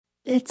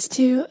It's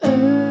too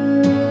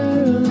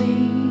early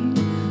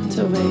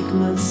to wake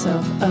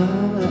myself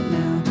up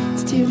now.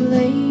 It's too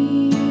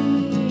late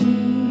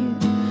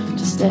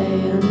to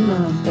stay in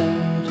my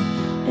bed.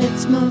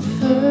 It's my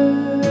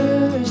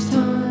first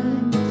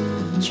time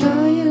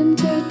trying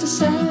to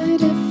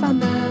decide if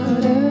I'm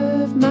out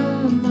of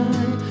my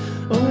mind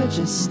or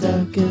just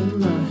stuck in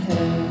my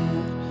head.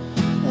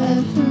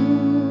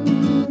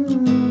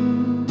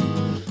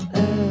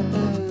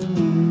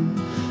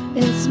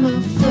 It's my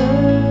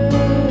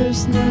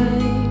first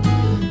night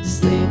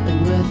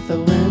sleeping with the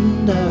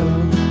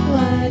window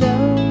wide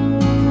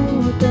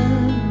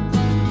open.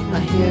 I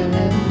hear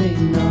every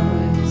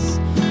noise,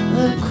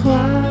 the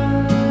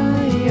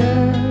choir,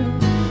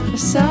 the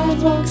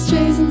sidewalk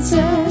strays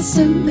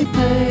incessantly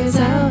plays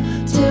out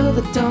till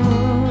the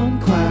dawn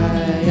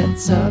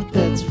quiets up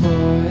its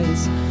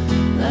voice.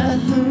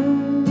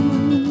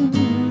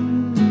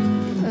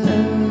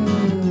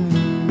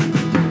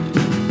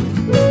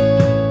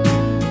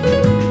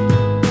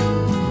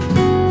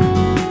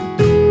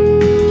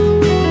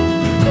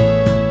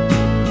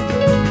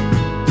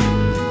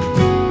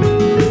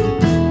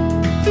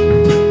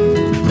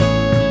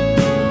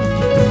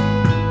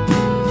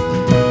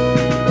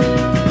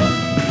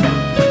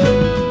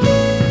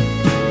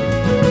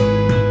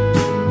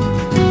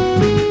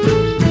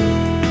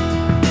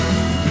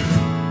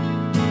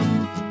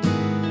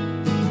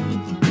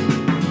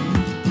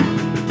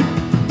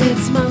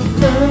 It's my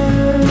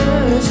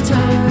first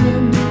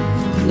time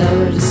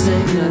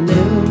noticing a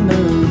new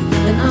moon,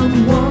 and I'm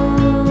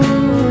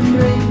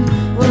wondering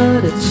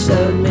what it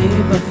showed me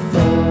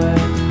before.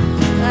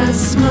 I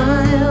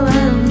smile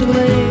and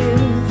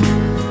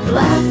wave,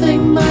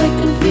 laughing my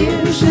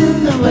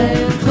confusion away,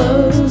 and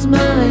close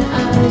my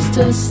eyes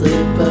to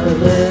sleep a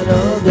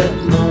little bit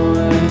more.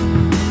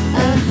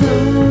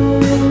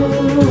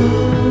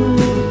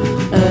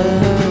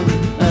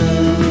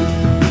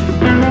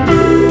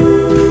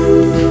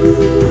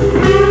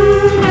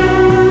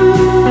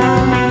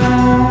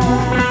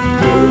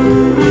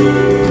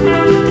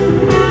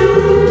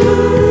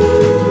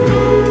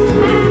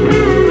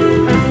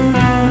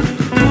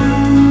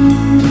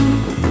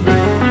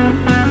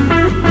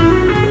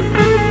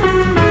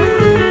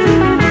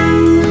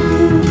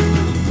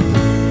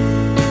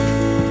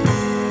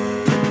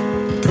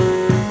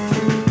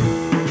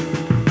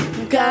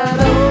 Got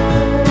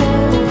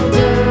older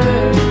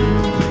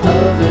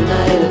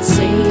overnight, it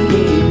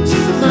seems.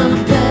 My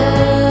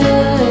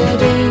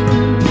bedding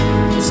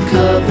is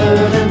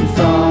covered in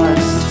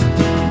frost.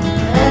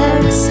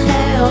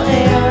 Exhale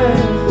air,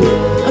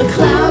 a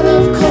cloud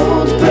of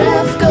cold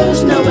breath goes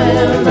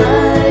nowhere,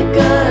 like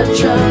a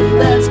truck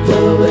that's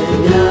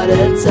blowing out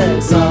its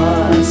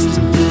exhaust.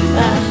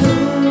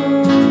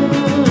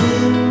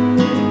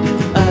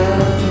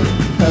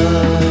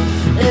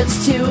 It's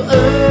too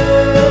early